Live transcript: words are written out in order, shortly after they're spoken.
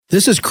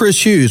This is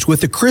Chris Hughes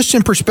with the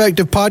Christian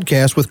Perspective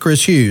Podcast with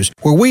Chris Hughes,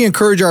 where we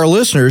encourage our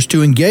listeners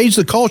to engage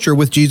the culture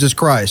with Jesus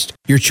Christ.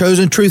 Your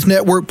Chosen Truth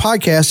Network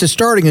podcast is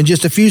starting in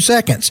just a few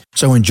seconds,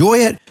 so enjoy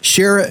it,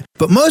 share it,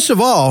 but most of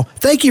all,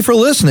 thank you for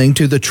listening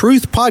to the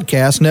Truth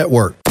Podcast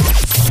Network.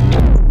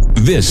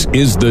 This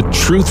is the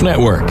Truth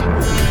Network.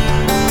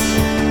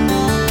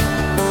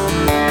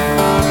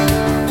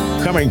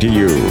 Coming to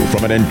you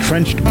from an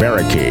entrenched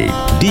barricade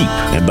deep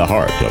in the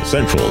heart of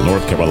central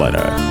North Carolina.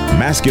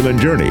 Masculine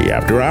Journey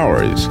After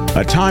Hours.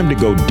 A time to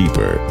go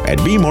deeper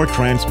and be more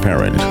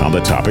transparent on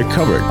the topic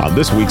covered on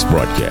this week's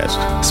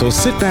broadcast. So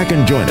sit back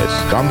and join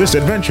us on this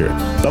adventure.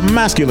 The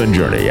Masculine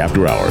Journey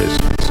After Hours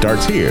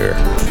starts here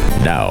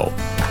now.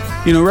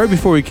 You know, right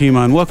before we came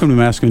on, welcome to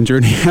Masculine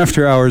Journey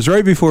After Hours.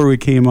 Right before we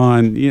came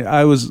on,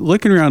 I was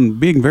looking around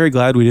being very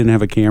glad we didn't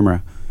have a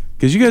camera.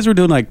 Because you guys were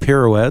doing like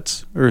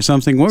pirouettes or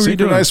something. What were you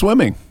doing? Synchronized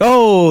swimming.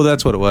 Oh,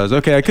 that's what it was.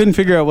 Okay, I couldn't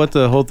figure out what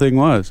the whole thing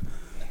was.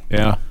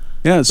 Yeah.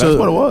 Yeah, so that's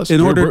what it was.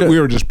 We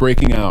were just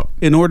breaking out.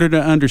 In order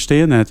to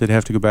understand that, they'd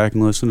have to go back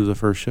and listen to the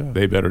first show.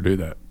 They better do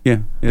that. Yeah,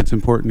 it's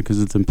important because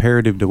it's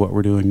imperative to what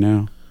we're doing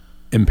now.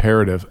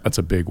 Imperative. That's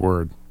a big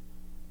word.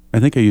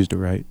 I think I used it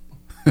right.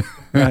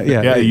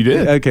 Yeah, you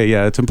did. Okay,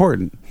 yeah, it's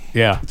important.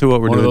 Yeah, to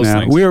what we're doing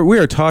now. We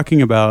are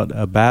talking about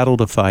a battle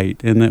to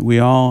fight, and that we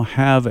all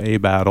have a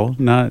battle.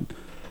 Not,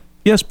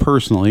 yes,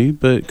 personally,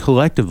 but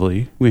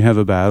collectively, we have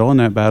a battle,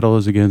 and that battle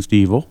is against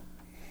evil,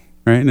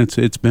 right? And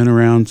it's been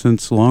around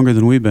since longer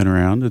than we've been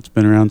around. It's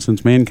been around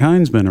since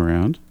mankind's been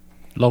around.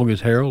 Long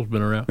as Harold's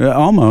been around.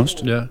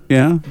 Almost. Yeah.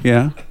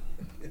 Yeah.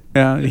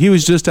 He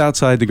was just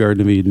outside the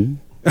Garden of Eden.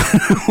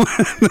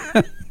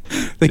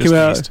 They came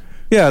out. East.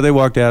 Yeah, they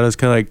walked out. It was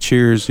kind of like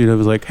cheers. You know, it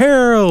was like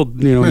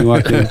Harold. You know, when he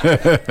walked in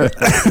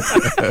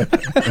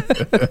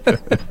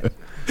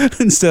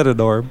instead of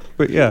Norm.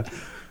 But yeah.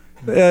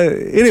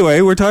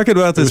 Anyway, we're talking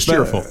about this. It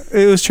was cheerful.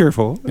 It was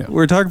cheerful. Yeah.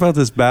 We're talking about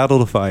this battle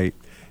to fight.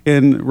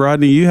 And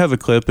Rodney, you have a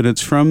clip, and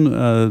it's from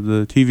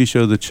the TV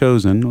show The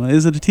Chosen.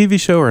 Is it a TV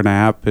show or an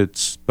app?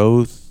 It's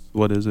both.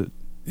 What is it?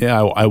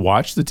 Yeah, I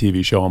watched the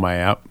TV show on my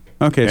app.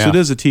 Okay, yeah. So it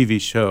is a TV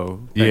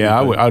show. Yeah,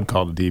 I would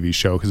call it a TV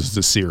show because it's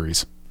a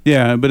series.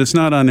 Yeah, but it's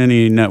not on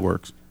any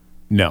networks.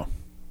 No.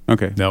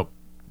 Okay. No.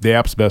 The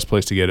app's the best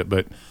place to get it.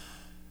 But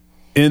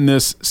in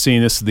this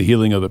scene, this is the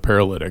healing of the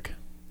paralytic.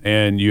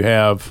 And you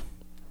have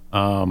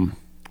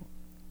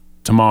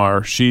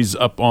Tamar. She's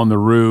up on the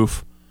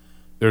roof.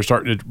 They're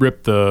starting to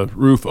rip the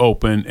roof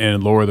open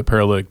and lower the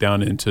paralytic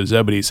down into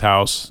Zebedee's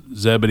house.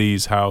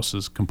 Zebedee's house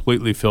is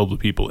completely filled with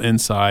people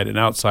inside and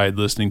outside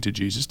listening to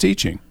Jesus'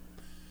 teaching.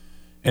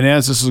 And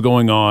as this is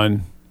going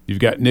on, you've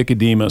got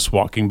Nicodemus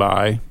walking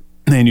by.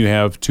 And you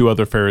have two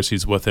other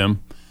Pharisees with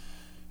him.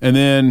 And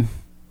then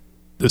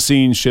the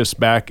scene shifts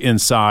back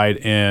inside,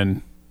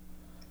 and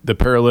the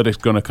paralytic's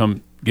going to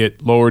come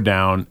get lowered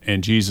down,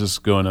 and Jesus is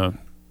going to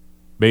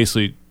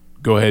basically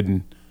go ahead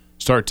and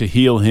start to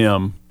heal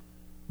him.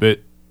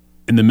 But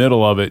in the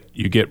middle of it,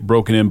 you get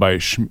broken in by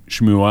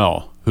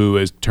Shmuel, who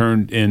is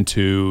turned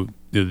into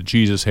the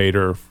Jesus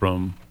hater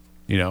from,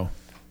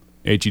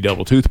 H-E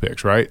double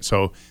toothpicks, right?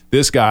 So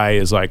this guy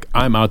is like,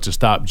 I'm out to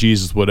stop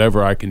Jesus,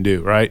 whatever I can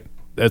do, right?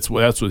 That's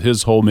what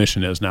his whole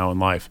mission is now in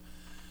life.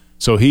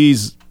 So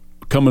he's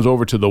comes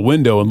over to the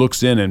window and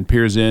looks in and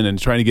peers in and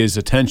trying to get his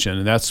attention.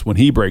 And that's when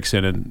he breaks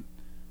in and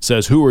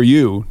says, "Who are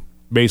you?"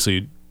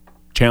 Basically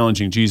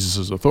challenging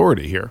Jesus'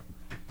 authority here.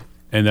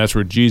 And that's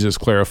where Jesus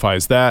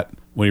clarifies that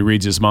when he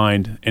reads his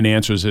mind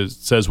and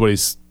says what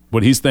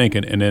he's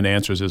thinking, and then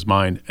answers his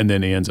mind, and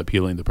then he ends up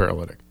healing the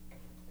paralytic.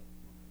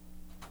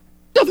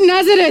 Of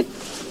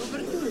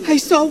Nazareth, I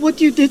saw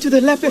what you did to the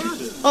leper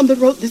on the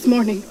road this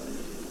morning.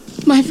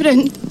 My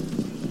friend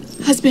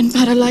has been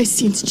paralyzed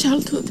since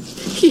childhood.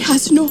 He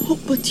has no hope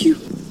but you.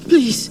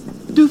 Please,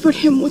 do for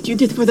him what you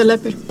did for the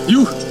leper.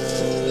 You?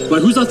 By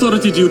whose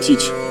authority do you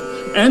teach?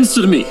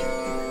 Answer me.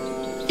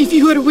 If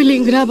you are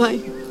willing, Rabbi,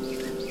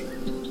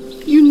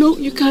 you know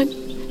you can.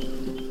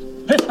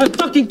 Hey, I'm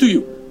talking to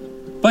you.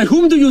 By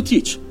whom do you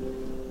teach?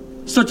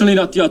 Certainly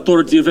not the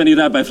authority of any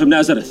rabbi from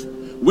Nazareth.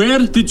 Where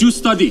did you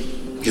study?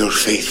 Your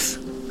faith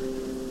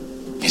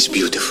is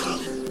beautiful.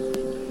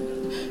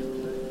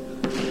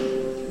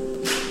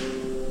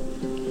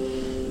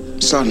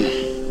 Son,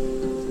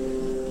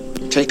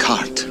 take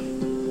heart.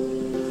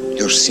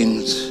 Your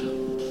sins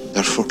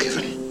are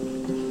forgiven.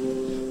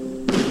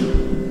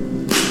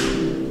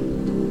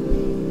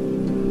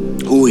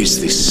 Who is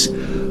this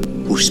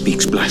who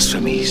speaks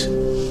blasphemies?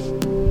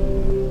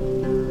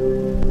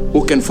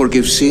 Who can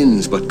forgive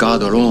sins but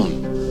God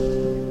alone?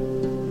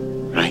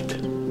 Right.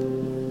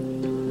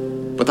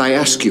 But I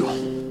ask you,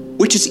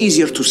 which is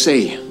easier to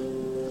say?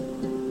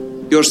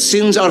 Your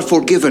sins are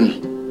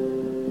forgiven,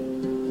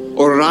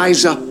 or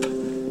rise up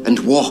and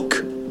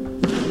walk?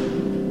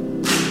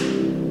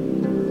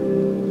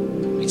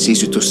 It's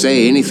easy to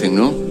say anything,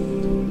 no?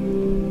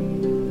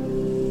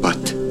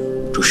 But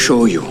to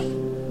show you,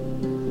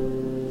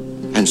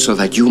 and so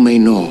that you may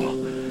know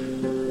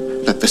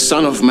that the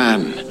Son of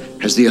Man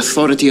has the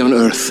authority on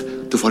earth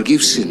to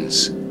forgive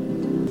sins,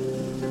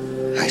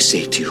 I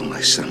say to you,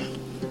 my son,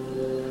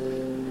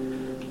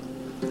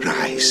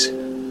 rise.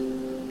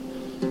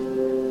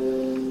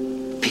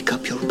 Pick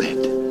up your bed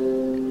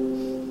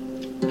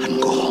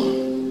and go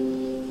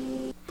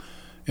home.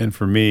 And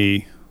for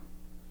me,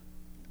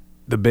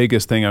 the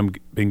biggest thing I've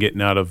been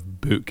getting out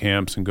of boot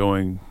camps and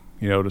going,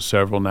 to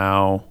several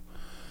now,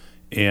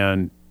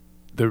 and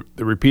the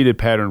repeated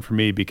pattern for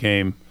me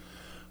became,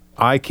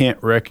 I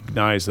can't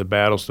recognize the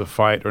battles to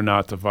fight or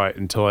not to fight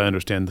until I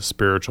understand the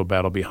spiritual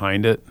battle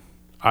behind it.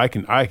 I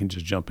can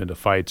just jump into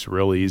fights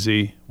real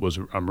easy.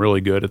 I'm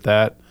really good at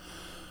that.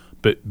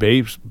 But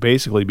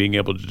basically being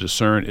able to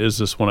discern, is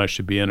this one I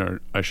should be in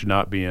or I should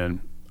not be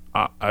in?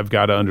 I've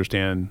got to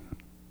understand,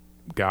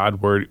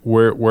 God,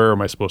 where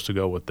am I supposed to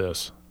go with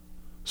this?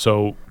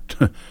 So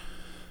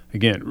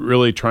again,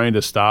 really trying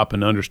to stop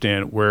and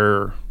understand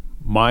where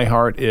my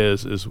heart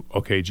is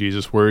okay,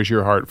 Jesus, where is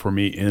your heart for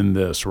me in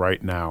this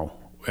right now?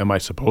 Am I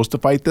supposed to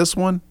fight this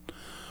one?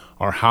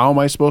 Or how am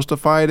I supposed to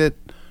fight it?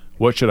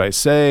 What should I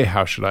say?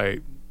 How should I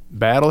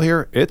battle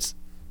here?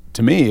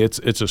 To me, it's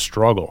a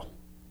struggle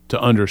to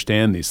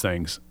understand these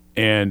things.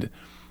 And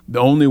the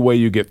only way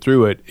you get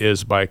through it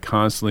is by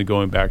constantly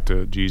going back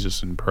to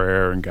Jesus in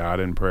prayer and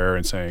God in prayer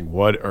and saying,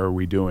 what are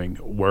we doing?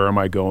 Where am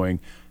I going?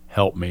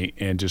 Help me.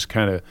 And just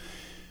kind of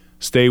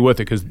stay with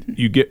it, because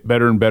you get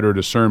better and better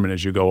discernment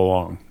as you go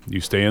along.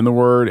 You stay in the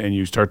Word and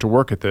you start to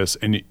work at this,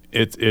 and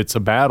it's a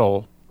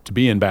battle to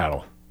be in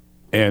battle.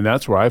 And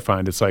that's where I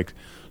find it's like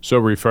so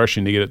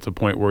refreshing to get it to the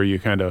point where you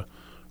kind of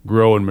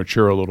grow and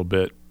mature a little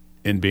bit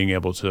in being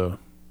able to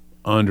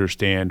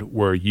understand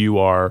where you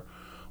are,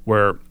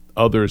 where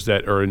others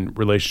that are in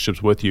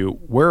relationships with you,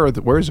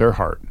 where's their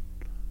heart?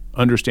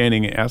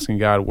 Understanding and asking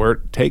God,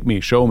 take me,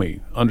 show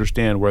me,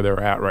 understand where they're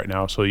at right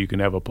now, so you can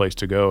have a place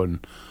to go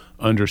and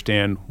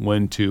understand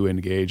when to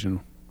engage and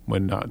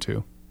when not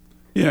to.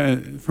 Yeah,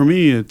 for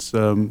me, it's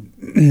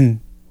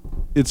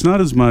it's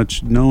not as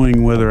much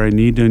knowing whether I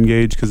need to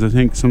engage, because I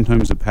think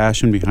sometimes the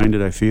passion behind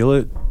it, I feel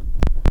it.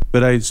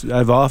 But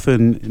I've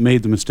often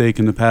made the mistake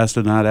in the past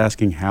of not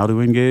asking how to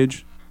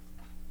engage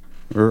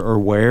or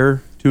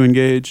where to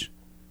engage.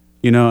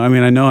 I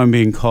know I'm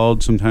being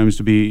called sometimes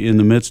to be in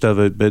the midst of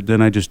it, but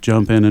then I just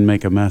jump in and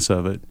make a mess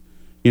of it.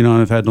 And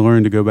I've had to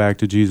learn to go back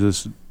to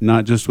Jesus,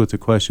 not just with the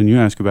question you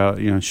ask about,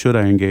 should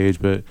I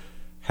engage, but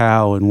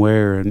how and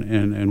where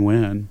and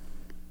when,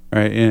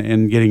 right?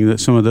 And getting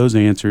some of those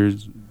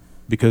answers,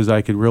 because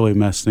I could really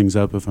mess things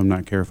up if I'm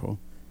not careful,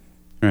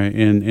 right?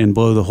 And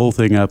blow the whole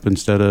thing up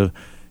instead of,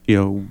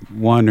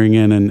 wandering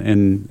in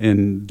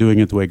and doing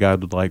it the way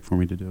God would like for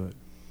me to do it.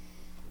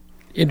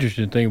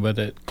 Interesting thing about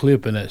that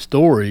clip and that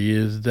story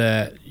is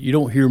that you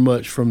don't hear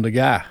much from the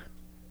guy.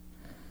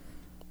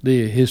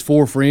 His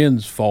 4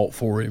 friends fought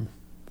for him.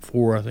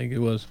 4, I think it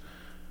was.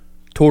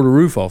 Tore the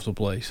roof off the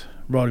place.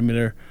 Brought him in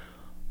there.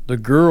 The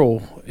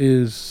girl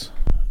is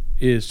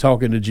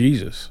talking to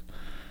Jesus.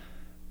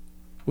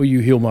 Will you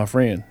heal my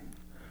friend?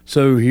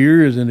 So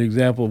here is an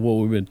example of what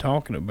we've been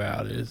talking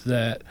about, is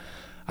that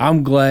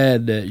I'm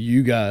glad that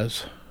you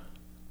guys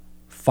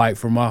fight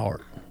for my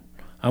heart.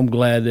 I'm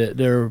glad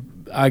that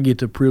I get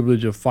the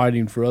privilege of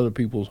fighting for other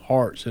people's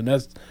hearts. And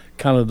that's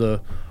kind of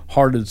the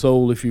heart and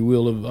soul, if you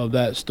will, of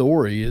that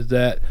story, is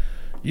that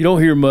you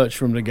don't hear much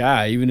from the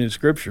guy, even in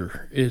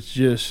Scripture. It's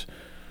just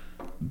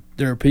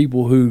there are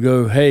people who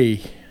go,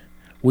 hey,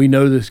 we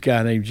know this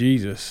guy named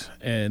Jesus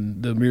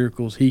and the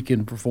miracles he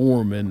can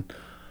perform, and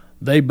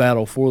they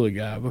battle for the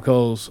guy,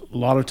 because a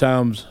lot of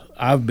times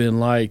I've been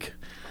like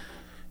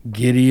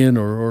Gideon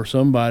or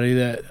somebody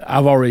that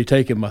I've already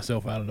taken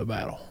myself out of the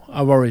battle.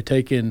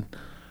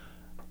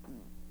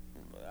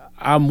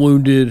 I'm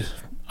wounded,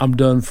 I'm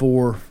done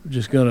for,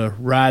 just going to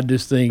ride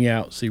this thing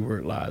out, see where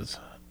it lies.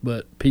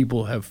 But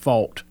people have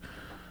fought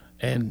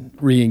and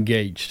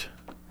re-engaged.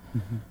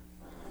 Mm-hmm.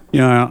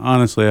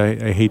 Honestly,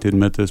 I hate to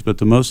admit this, but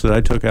the most that I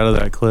took out of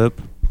that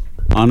clip,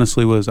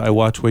 honestly, was I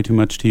watch way too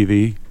much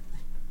TV.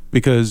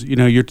 Because,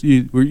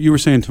 you were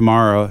saying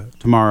Tamara,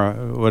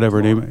 whatever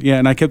her name. Yeah,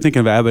 and I kept thinking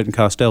of Abbott and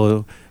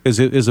Costello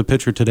is a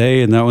picture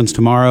today, and that one's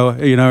tomorrow.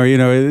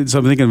 So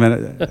I'm thinking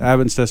about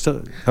Abbott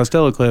and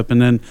Costello clip,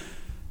 and then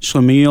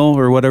Schlemiel,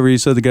 or whatever you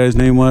said the guy's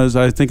name was.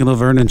 I was thinking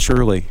Laverne and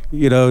Shirley,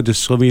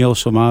 just Schlemiel,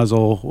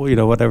 Schlemazel,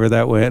 whatever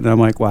that went. And I'm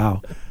like,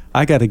 wow,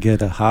 I got to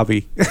get a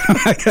hobby.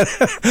 I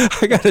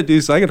got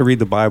to read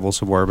the Bible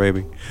some more,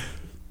 baby.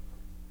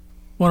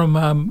 One of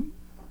my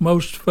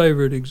most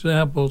favorite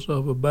examples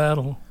of a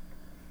battle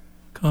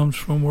comes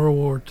from World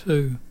War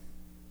II,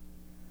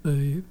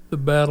 the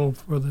battle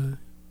for the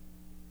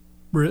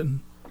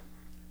Britain.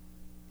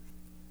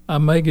 I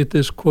may get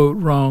this quote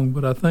wrong,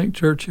 but I think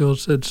Churchill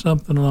said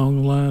something along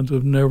the lines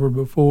of, never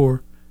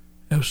before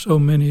have so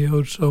many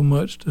owed so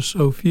much to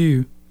so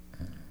few.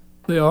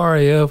 The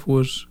RAF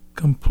was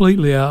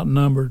completely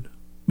outnumbered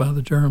by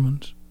the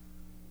Germans.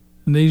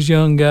 And these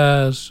young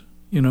guys,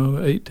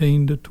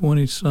 18 to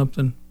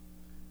 20-something,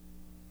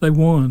 they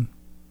won.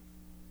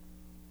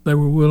 They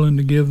were willing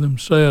to give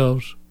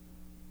themselves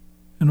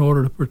in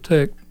order to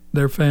protect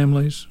their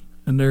families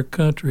and their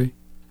country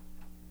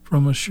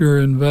from a sure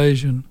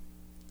invasion.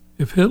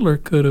 If Hitler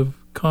could have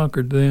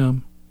conquered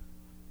them,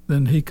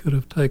 then he could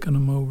have taken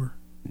them over.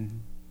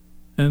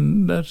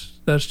 And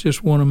that's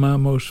just one of my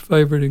most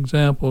favorite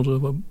examples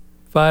of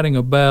fighting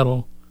a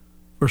battle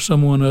for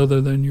someone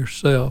other than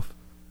yourself.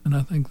 And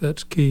I think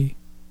that's key.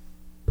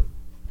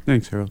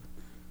 Thanks, Harold.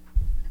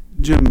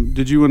 Jim,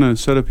 did you want to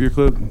set up your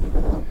clip?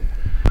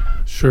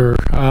 Sure.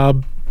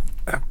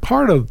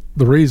 Part of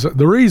the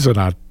reason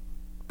I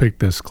picked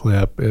this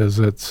clip is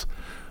it's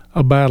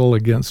a battle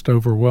against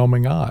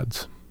overwhelming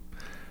odds.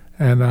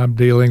 And I'm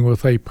dealing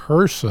with a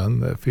person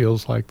that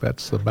feels like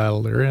that's the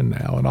battle they're in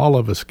now, and all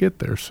of us get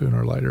there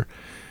sooner or later.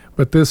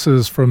 But this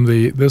is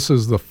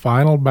the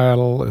final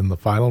battle in the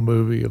final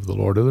movie of The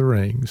Lord of the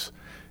Rings.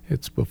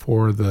 It's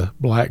before the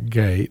Black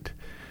Gate.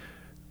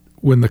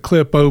 When the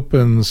clip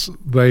opens,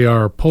 they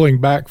are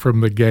pulling back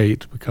from the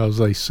gate because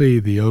they see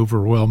the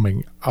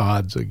overwhelming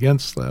odds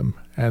against them,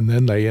 and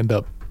then they end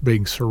up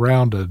being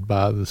surrounded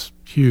by this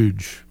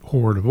huge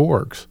horde of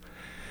orcs.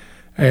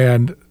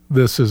 And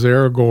this is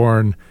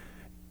Aragorn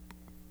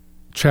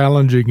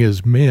challenging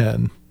his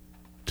men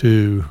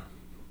to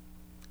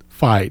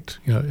fight.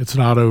 It's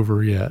not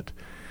over yet.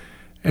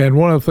 And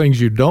one of the things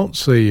you don't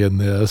see in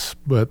this,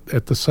 but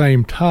at the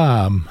same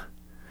time,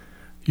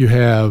 you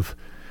have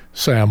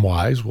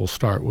Samwise, we'll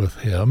start with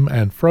him,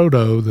 and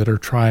Frodo that are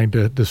trying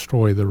to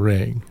destroy the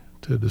ring,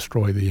 to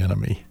destroy the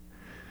enemy.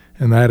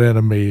 And that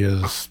enemy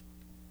is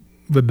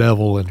the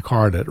devil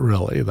incarnate,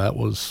 really. That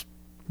was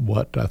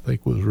what I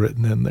think was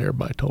written in there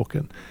by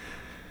Tolkien.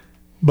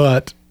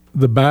 But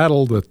the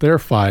battle that they're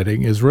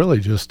fighting is really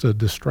just a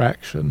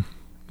distraction.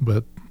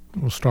 But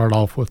we'll start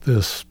off with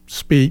this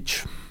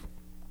speech.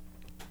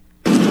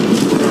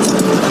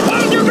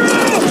 Hold your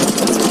ground!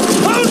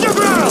 Hold your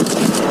ground!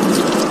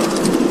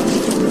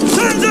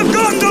 Sons of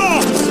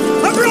Gondor!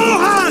 Of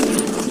Rohan!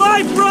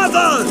 My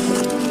brothers!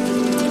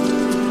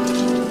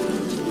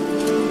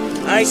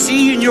 I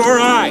see in your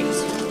eyes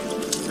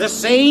the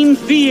same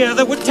fear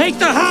that would take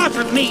the heart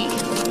of me.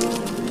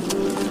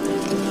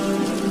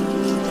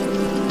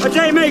 A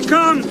day may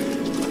come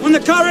when the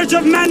courage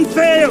of men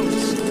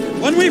fails,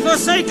 when we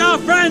forsake our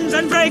friends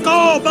and break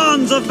all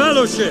bonds of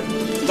fellowship.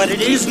 But it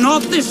is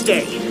not this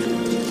day.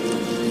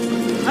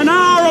 An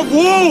hour of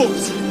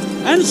woes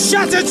and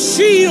shattered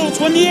shields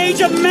when the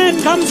age of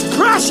men comes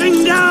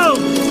crashing down.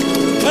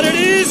 But it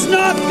is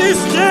not this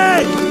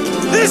day.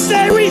 This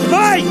day we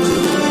fight.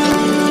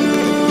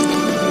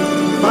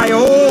 By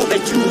all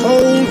that you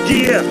hold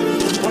dear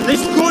on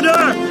this good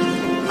earth,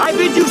 I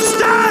bid you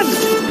stand!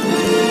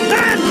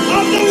 Men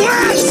of the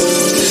West!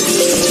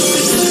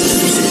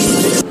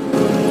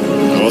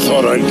 I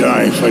thought I'd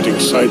die fighting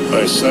side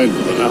by side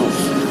with an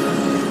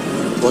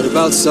elf. What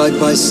about side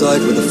by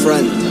side with a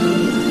friend?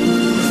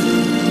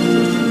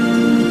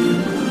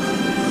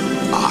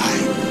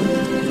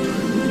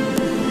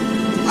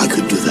 I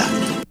could do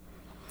that.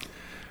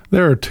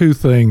 There are two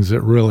things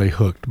that really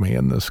hooked me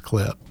in this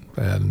clip,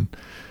 and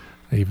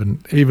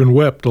even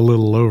wept a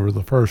little over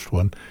the first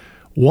one.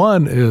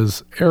 One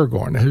is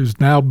Aragorn, who's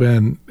now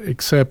been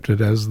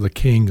accepted as the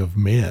king of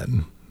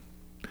men,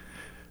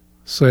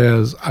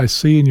 says, I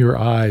see in your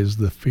eyes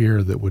the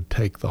fear that would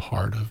take the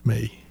heart of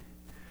me.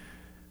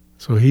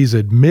 So he's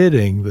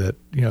admitting that,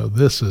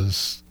 this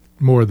is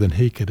more than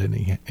he could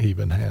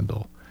even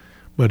handle.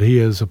 But he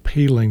is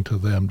appealing to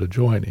them to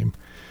join him.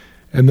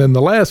 And then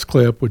the last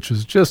clip, which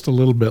is just a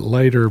little bit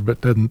later,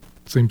 but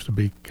seems to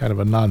be kind of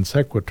a non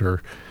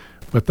sequitur,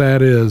 but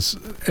that is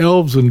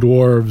elves and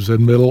dwarves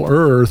in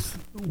Middle-earth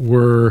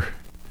were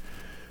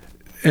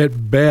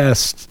at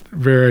best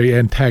very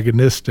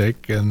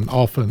antagonistic and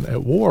often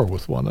at war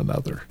with one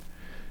another.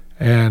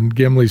 And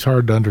Gimli's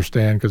hard to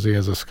understand because he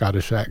has a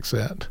Scottish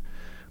accent.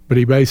 But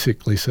he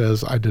basically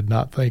says, I did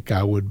not think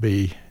I would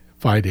be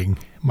fighting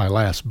my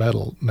last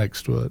battle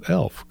next to an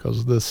elf,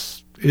 because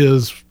this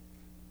is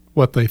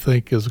what they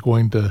think is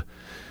going to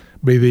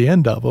be the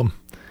end of them.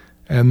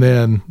 And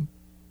then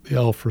the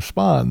elf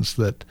responds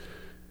that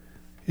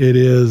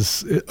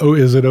is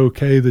it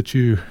okay that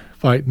you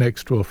fight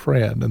next to a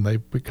friend? And they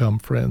become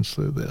friends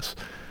through this.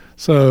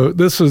 So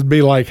this would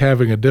be like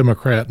having a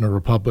Democrat and a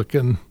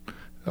Republican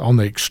on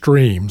the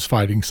extremes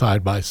fighting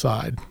side by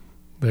side.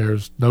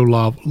 There's no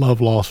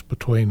love lost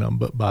between them,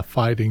 but by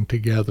fighting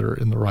together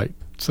in the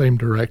same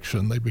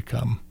direction, they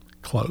become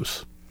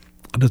close.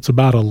 And it's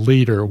about a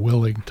leader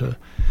willing to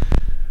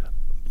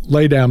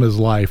lay down his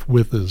life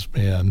with his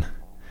men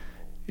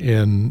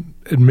and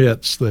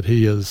admits that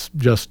he is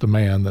just a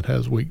man that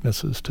has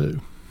weaknesses too.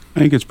 I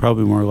think it's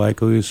probably more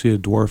likely to see a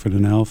dwarf and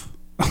an elf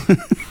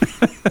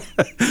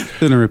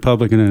than a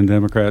Republican and a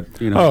Democrat,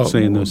 saying those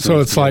things. So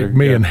it's together. Like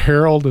me and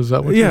Harold, is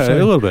that what you're saying?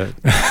 Yeah, a little bit.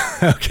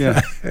 Okay.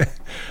 Yeah.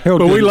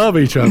 But we love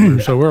each other,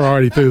 so we're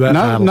already through that.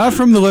 Not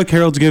from the look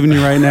Harold's giving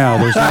you right now.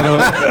 There's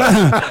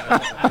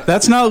not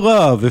that's not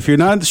love. If you're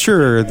not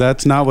sure,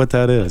 that's not what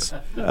that is.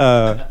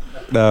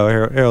 No,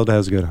 Harold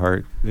has a good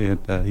heart,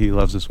 and he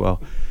loves us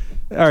well.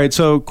 All right,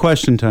 so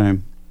question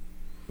time.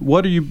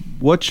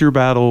 What's your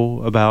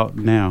battle about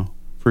now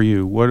for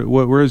you?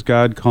 Where is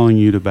God calling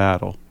you to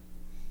battle?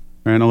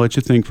 All right, I'll let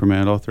you think for a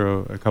minute. I'll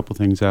throw a couple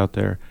things out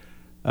there.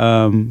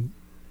 In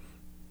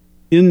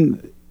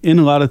in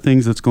a lot of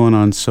things that's going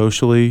on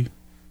socially,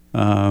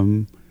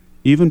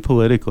 even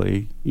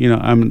politically,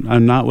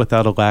 I'm not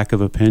without a lack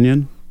of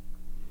opinion.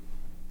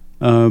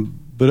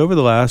 But over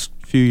the last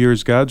few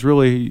years, God's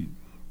really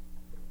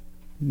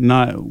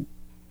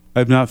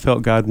I've not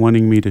felt God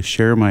wanting me to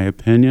share my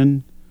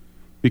opinion,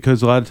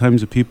 because a lot of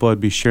times the people I'd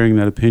be sharing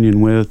that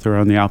opinion with are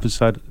on the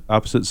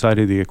opposite side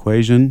of the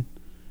equation.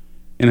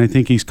 And I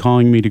think he's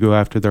calling me to go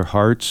after their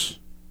hearts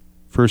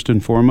first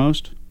and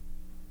foremost,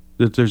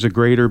 that there's a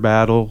greater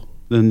battle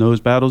than those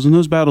battles. And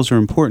those battles are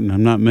important.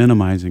 I'm not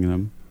minimizing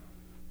them.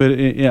 But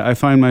I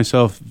find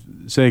myself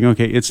saying,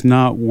 okay, it's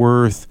not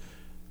worth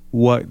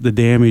what the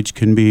damage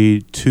can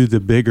be to the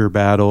bigger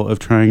battle of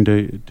trying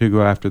to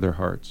go after their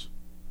hearts.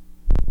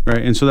 Right,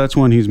 and so that's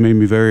one he's made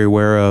me very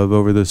aware of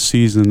over the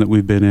season that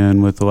we've been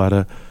in, with a lot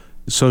of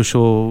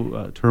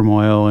social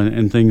turmoil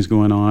and things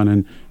going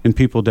on, and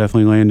people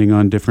definitely landing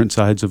on different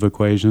sides of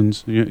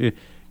equations.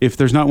 If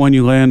there's not one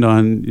you land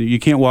on, you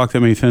can't walk that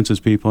many fences,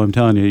 people. I'm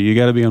telling you, you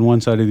got to be on one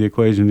side of the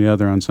equation, the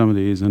other on some of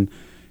these. And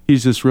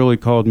he's just really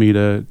called me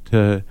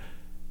to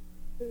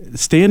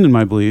stand in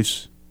my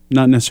beliefs,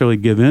 not necessarily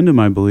give in to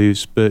my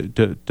beliefs, but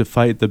to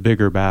fight the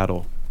bigger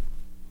battle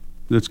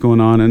that's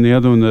going on. And the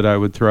other one that I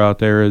would throw out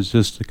there is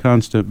just a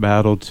constant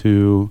battle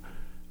to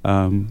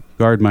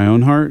guard my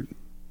own heart,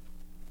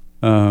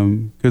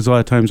 because a lot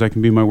of times I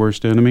can be my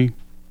worst enemy,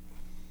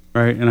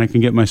 right? And I can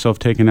get myself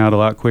taken out a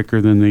lot quicker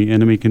than the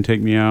enemy can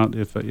take me out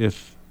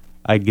if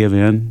I give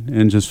in,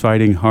 and just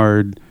fighting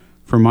hard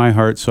for my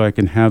heart so I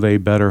can have a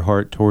better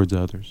heart towards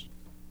others.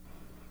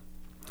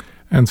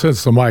 And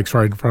since the mic's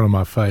right in front of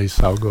my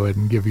face, I'll go ahead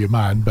and give you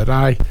mine. But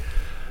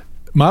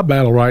my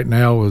battle right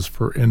now is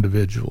for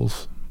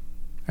individuals.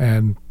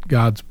 And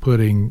God's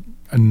putting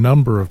a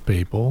number of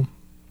people,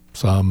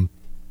 some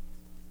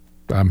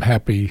I'm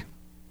happy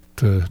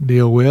to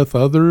deal with,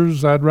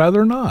 others I'd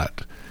rather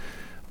not.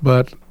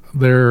 But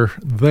they're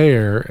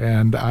there,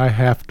 and I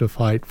have to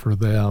fight for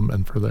them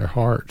and for their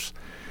hearts.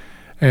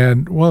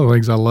 And one of the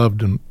things I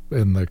loved in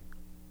the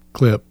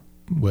clip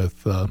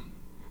with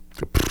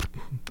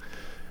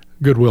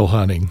Good Will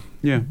Hunting,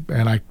 yeah,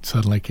 and I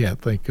suddenly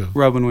can't think of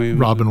Robin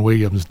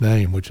Williams'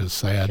 name, which is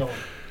sad.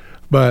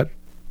 But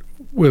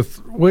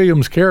with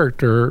Williams'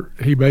 character,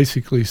 he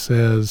basically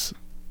says,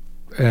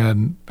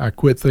 and I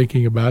quit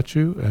thinking about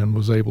you and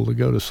was able to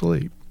go to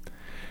sleep.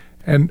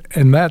 And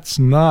that's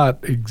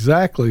not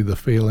exactly the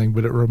feeling,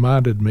 but it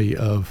reminded me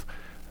of,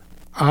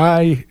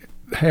 I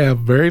have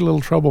very little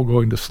trouble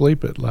going to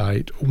sleep at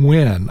night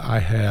when I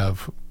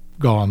have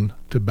gone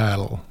to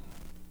battle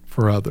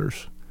for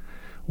others,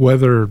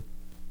 whether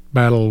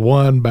battle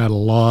won,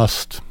 battle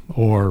lost,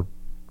 or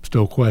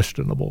still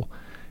questionable.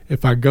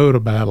 If I go to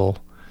battle,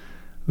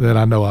 then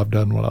I know I've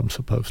done what I'm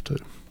supposed to.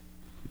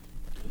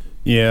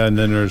 Yeah, and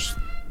then there's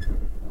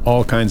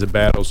all kinds of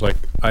battles. Like,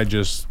 I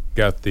just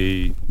got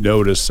the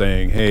notice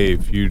saying, hey,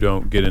 if you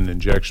don't get an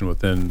injection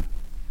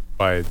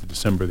by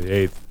December the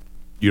 8th,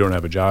 you don't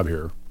have a job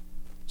here.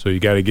 So you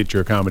got to get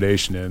your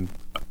accommodation in.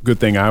 Good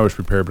thing I was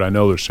prepared, but I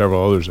know there's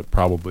several others that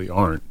probably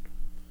aren't.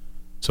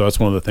 So that's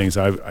one of the things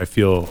I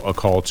feel a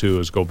call to,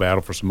 is go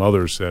battle for some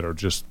others that are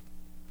just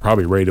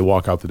probably ready to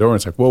walk out the door. And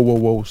it's like,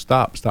 whoa,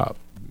 stop.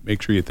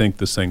 Make sure you think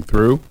this thing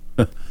through.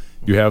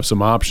 You have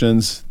some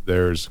options.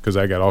 Because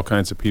I got all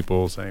kinds of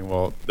people saying,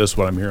 well, this is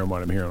what I'm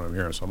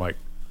hearing. So I'm like,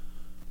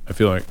 I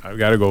feel like I've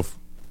got to go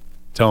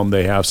tell them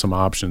they have some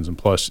options. And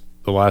plus,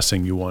 the last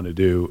thing you want to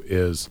do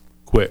is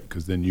quit,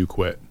 because then you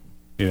quit.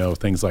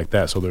 Things like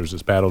that. So there's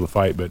this battle to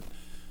fight. But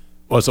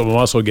what I'm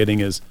also getting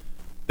is,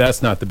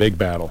 that's not the big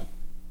battle.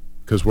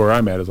 Because where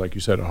I'm at is, like you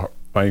said,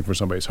 fighting for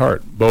somebody's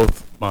heart.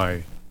 Both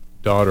my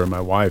daughter and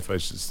my wife,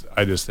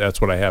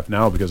 that's what I have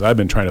now, because I've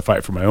been trying to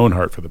fight for my own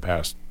heart for the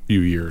past few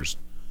years.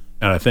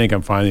 And I think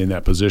I'm finally in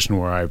that position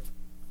where I've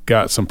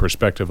got some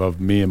perspective of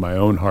me and my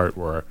own heart,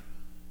 where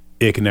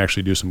it can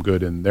actually do some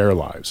good in their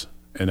lives.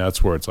 And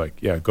that's where it's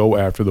like, yeah, go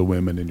after the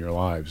women in your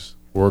lives.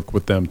 Work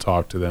with them,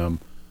 talk to them.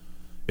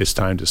 It's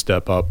time to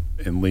step up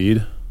and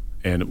lead,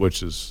 and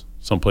which is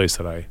someplace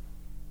that I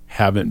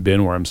haven't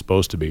been where I'm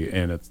supposed to be.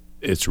 And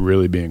it's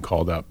really being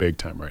called out big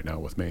time right now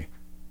with me.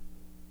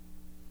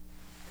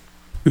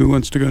 Who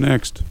wants to go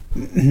next?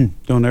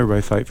 Don't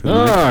everybody fight for the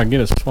I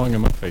get a swung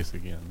in my face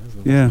again. This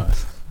is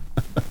nice.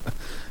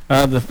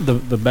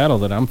 The battle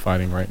that I'm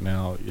fighting right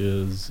now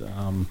is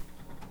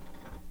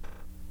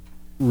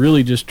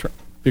really just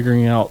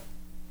figuring out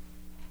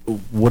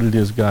what it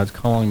is God's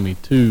calling me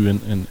to,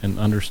 and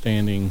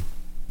understanding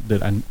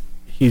that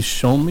He's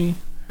shown me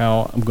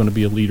how I'm going to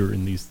be a leader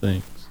in these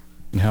things,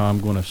 and how I'm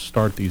going to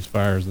start these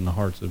fires in the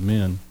hearts of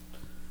men.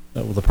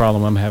 Well, the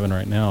problem I'm having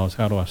right now is,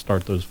 how do I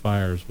start those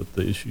fires with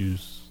the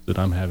issues that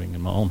I'm having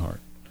in my own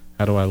heart?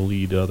 How do I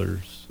lead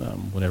others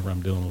whenever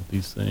I'm dealing with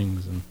these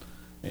things and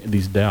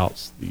these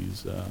doubts,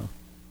 these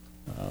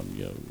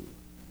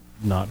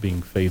not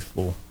being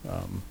faithful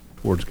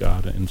towards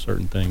God in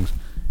certain things?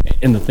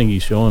 And the thing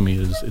He's showing me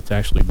is, it's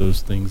actually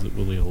those things that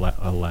really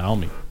allow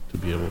me to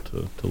be able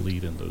to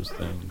lead in those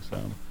things.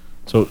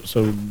 So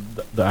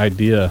the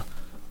idea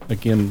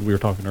again, we were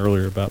talking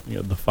earlier about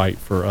the fight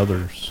for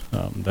others.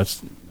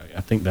 I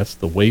think that's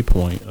the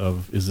waypoint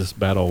of, is this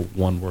battle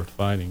one worth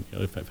fighting?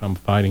 If I'm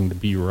fighting to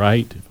be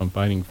right, if I'm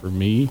fighting for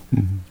me,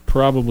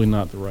 probably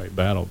not the right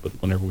battle. But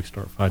whenever we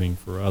start fighting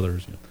for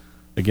others,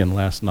 again,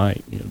 last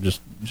night,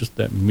 just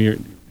that mere,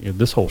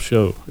 this whole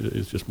show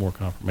is just more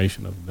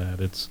confirmation of that.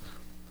 It's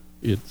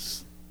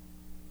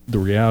the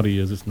reality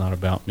is it's not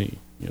about me.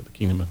 The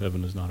kingdom of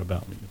heaven is not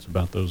about me. It's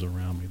about those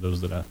around me,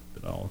 those that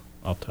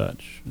I'll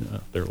touch,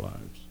 their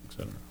lives,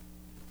 etc.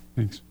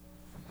 Thanks.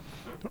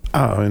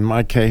 In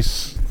my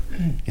case,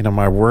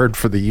 my word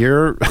for the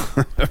year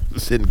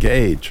is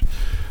engage.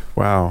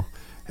 Wow.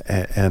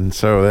 And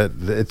so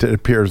it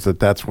appears that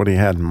that's what he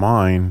had in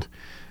mind.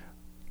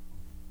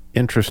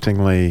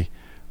 Interestingly,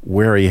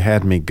 where he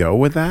had me go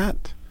with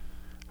that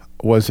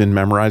was in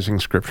memorizing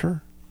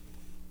scripture.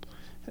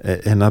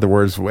 In other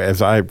words,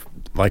 as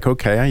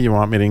okay, you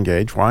want me to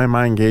engage. Why am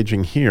I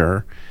engaging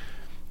here?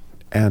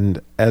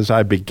 And as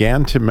I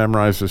began to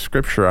memorize the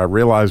scripture, I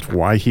realized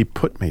why he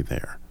put me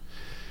there.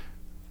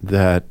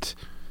 That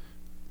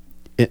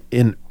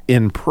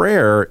in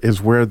prayer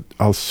is where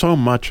so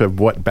much of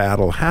what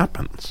battle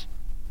happens,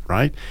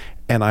 right?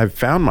 And I've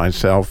found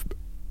myself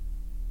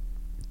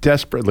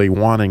desperately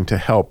wanting to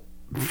help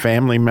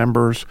family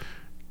members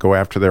go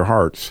after their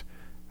hearts.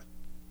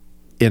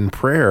 In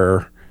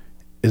prayer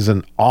is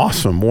an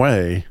awesome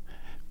way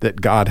that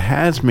God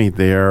has me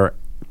there,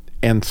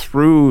 and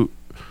through,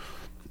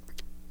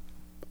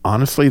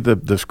 honestly,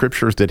 the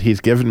scriptures that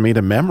he's given me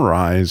to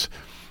memorize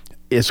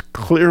is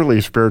clearly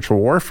spiritual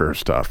warfare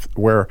stuff,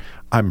 where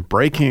I'm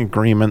breaking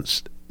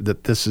agreements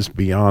that this is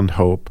beyond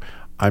hope.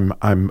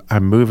 I'm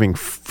moving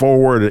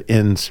forward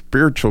in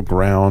spiritual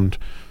ground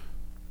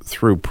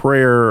through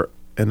prayer.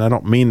 And I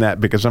don't mean that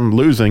because I'm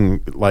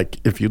losing, like,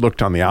 if you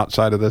looked on the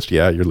outside of this,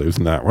 yeah, you're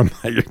losing that one.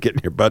 You're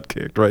getting your butt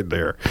kicked right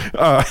there.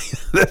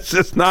 That's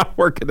just not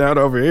working out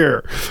over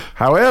here.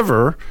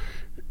 However,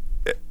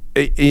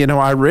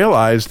 I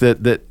realize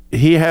that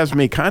he has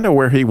me kind of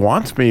where he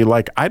wants me.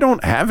 Like, I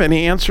don't have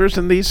any answers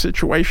in these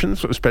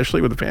situations,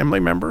 especially with family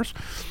members.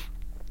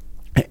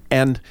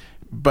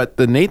 But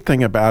the neat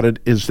thing about it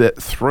is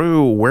that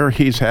through where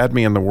he's had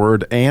me in the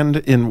Word and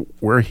in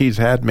where he's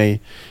had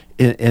me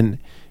in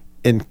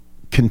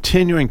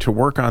continuing to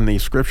work on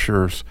these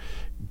scriptures,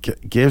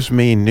 gives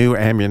me new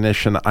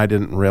ammunition I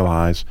didn't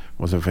realize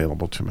was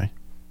available to me.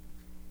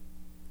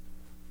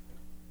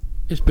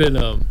 It's been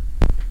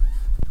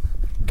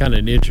kind of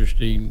an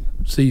interesting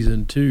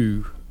season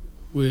too,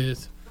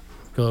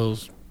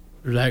 because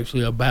there's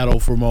actually a battle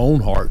for my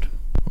own heart,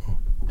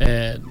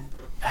 and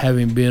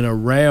having been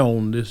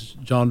around this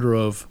genre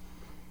of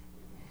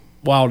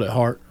Wild at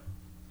Heart,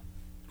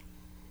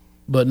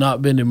 but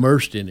not been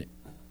immersed in it,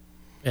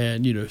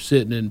 and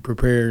sitting and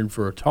preparing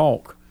for a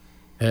talk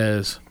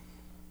has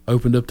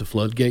opened up the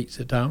floodgates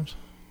at times.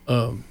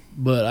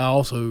 But I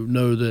also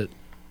know that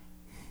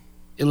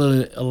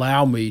it'll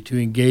allow me to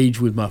engage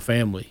with my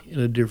family in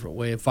a different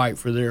way and fight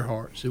for their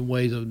hearts in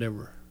ways I've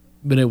never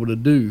been able to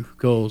do,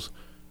 because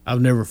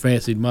I've never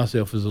fancied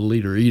myself as a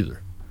leader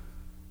either.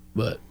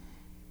 But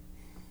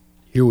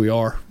here we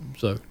are.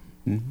 So,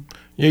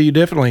 yeah, you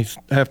definitely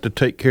have to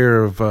take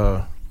care of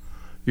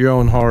your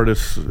own heart.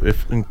 If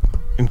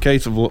in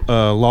case of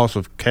loss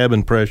of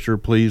cabin pressure,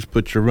 please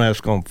put your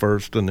mask on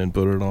first and then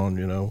put it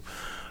on.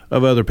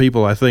 Of other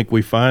people, I think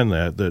we find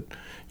that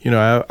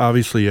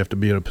obviously you have to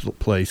be in a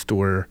place to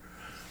where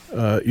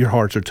your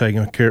hearts are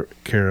taken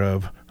care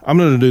of. I'm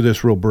going to do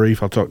this real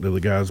brief. I'll talk to the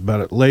guys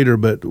about it later,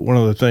 but one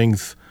of the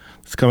things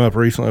that's come up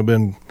recently, I've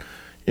been,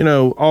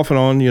 off and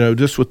on,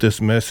 just with this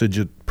message,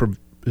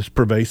 it's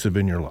pervasive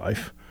in your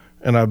life.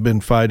 And I've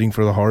been fighting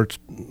for the hearts,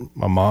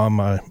 my mom,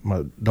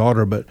 my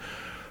daughter, but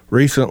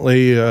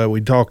recently we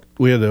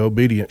had the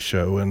obedience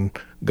show, and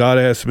God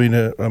asked me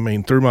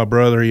through my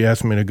brother, he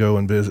asked me to go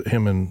and visit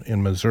him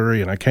in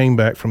Missouri, and I came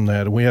back from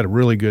that, and we had a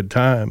really good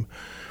time.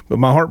 But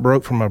my heart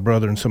broke for my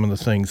brother and some of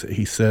the things that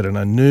he said, and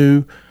I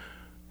knew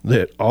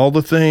that all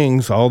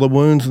the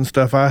wounds and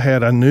stuff I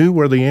had, I knew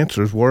where the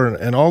answers were.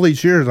 And all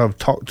these years I've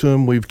talked to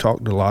him, we've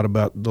talked a lot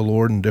about the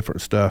Lord and different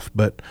stuff,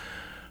 but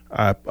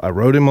I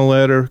wrote him a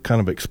letter,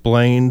 kind of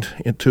explained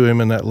it to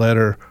him in that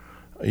letter,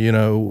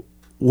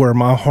 where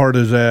my heart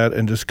is at,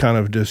 and just kind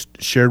of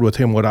just shared with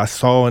him what I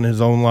saw in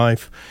his own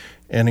life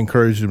and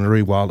encouraged him to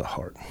read Wild at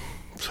Heart.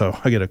 So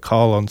I get a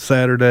call on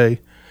Saturday.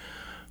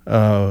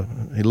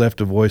 He left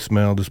a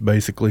voicemail, just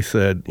basically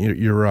said,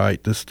 you're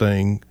right, this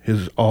thing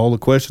is all the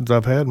questions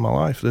I've had in my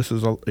life. This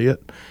is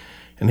it.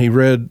 And he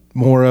read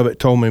more of it,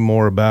 told me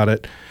more about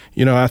it.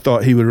 I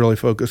thought he would really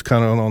focus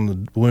kind of on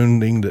the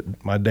wounding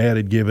that my dad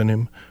had given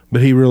him,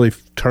 but he really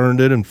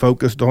turned it and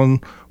focused on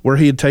where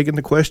he had taken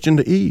the question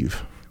to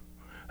Eve.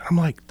 I'm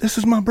like, this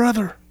is my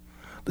brother.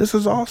 This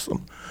is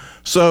awesome.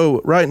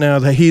 So right now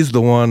that he's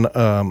the one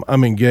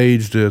I'm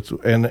engaged with,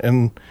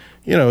 and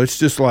it's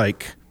just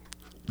like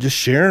just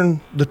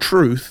sharing the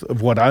truth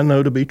of what I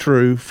know to be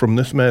true from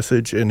this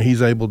message, and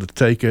he's able to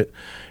take it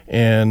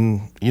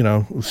and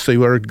see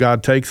where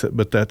God takes it.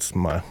 But that's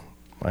my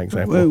my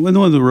example. Well, one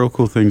of the real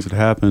cool things that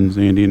happens,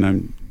 Andy, and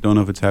I don't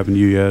know if it's happened to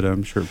you yet,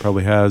 I'm sure it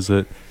probably has,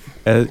 that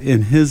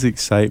in his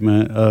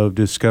excitement of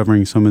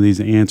discovering some of these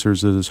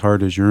answers that his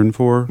heart has yearned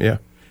for,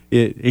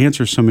 it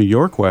answers some of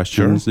your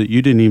questions that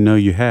you didn't even know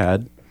you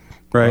had,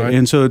 right?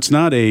 And so it's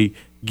not a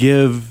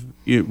give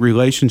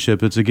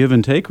relationship, it's a give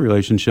and take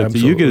relationship.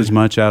 Absolutely. That you get as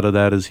much out of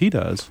that as he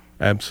does.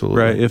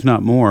 Absolutely. Right, if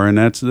not more. And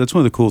that's one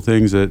of the cool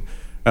things that,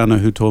 I don't know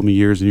who told me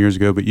years and years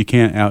ago, but you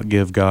can't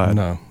outgive God.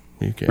 No,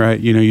 you can't. Right?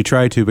 You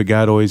try to, but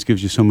God always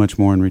gives you so much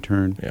more in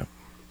return. Yeah.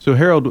 So,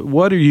 Harold,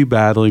 what are you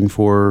battling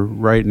for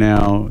right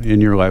now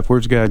in your life?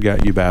 Where's God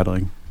got you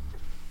battling?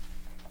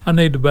 I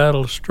need to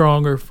battle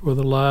stronger for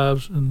the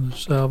lives and the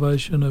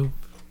salvation of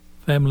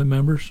family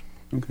members.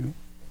 Okay.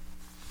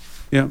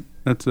 Yeah,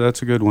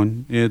 that's a good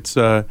one. It's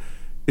kind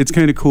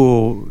of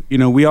cool.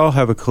 We all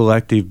have a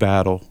collective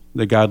battle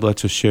that God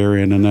lets us share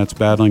in, and that's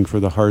battling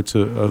for the hearts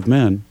of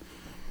men,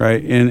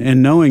 right?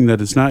 And knowing that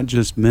it's not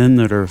just men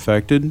that are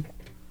affected,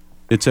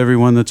 it's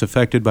everyone that's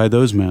affected by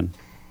those men.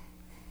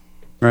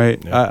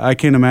 Right. Yeah. I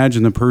can't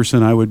imagine the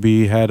person I would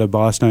be had a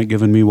boss not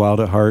given me Wild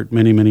at Heart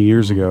many, many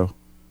years ago.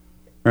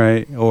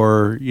 Right.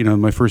 Or,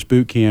 my first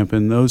boot camp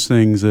and those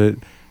things that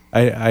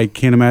I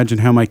can't imagine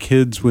how my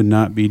kids would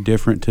not be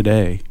different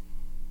today.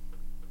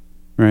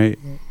 Right.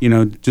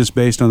 Just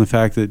based on the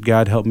fact that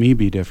God helped me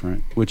be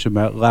different, which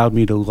allowed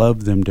me to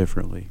love them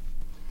differently.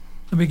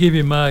 Let me give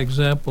you my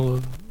example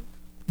of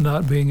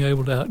not being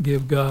able to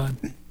outgive God.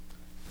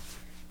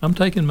 I'm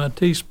taking my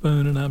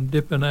teaspoon and I'm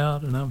dipping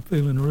out and I'm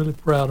feeling really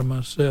proud of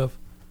myself.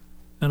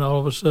 And all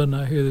of a sudden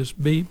I hear this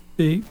beep,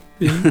 beep,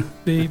 beep,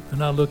 beep,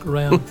 and I look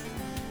around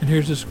and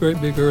here's this great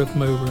big earth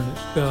mover and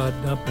it's God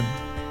dumping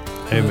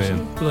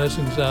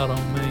blessings out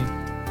on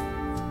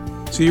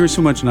me. So you were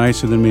so much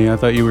nicer than me. I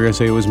thought you were going to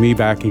say it was me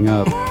backing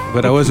up,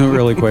 but I wasn't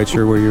really quite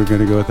sure where you were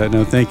going to go with that.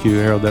 No, thank you,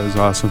 Harold. That was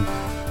awesome.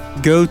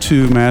 Go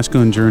to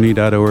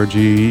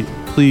masculinejourney.org.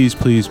 Please,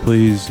 please,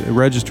 please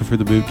register for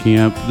the boot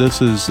camp.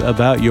 This is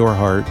about your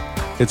heart.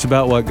 It's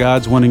about what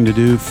God's wanting to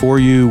do for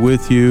you,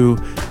 with you,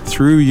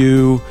 through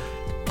you,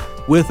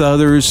 with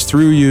others,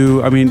 through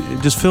you. I mean,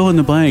 just fill in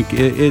the blank.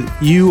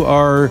 You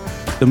are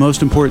the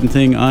most important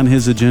thing on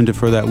his agenda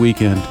for that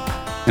weekend.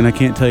 And I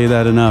can't tell you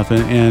that enough.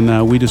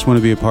 And we just want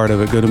to be a part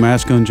of it. Go to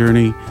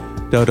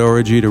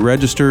masculinejourney.org to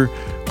register.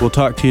 We'll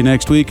talk to you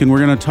next week. And we're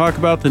going to talk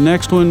about the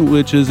next one,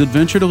 which is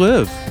Adventure to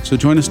Live. So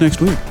join us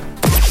next week.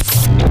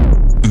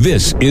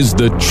 This is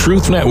the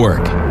Truth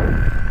Network.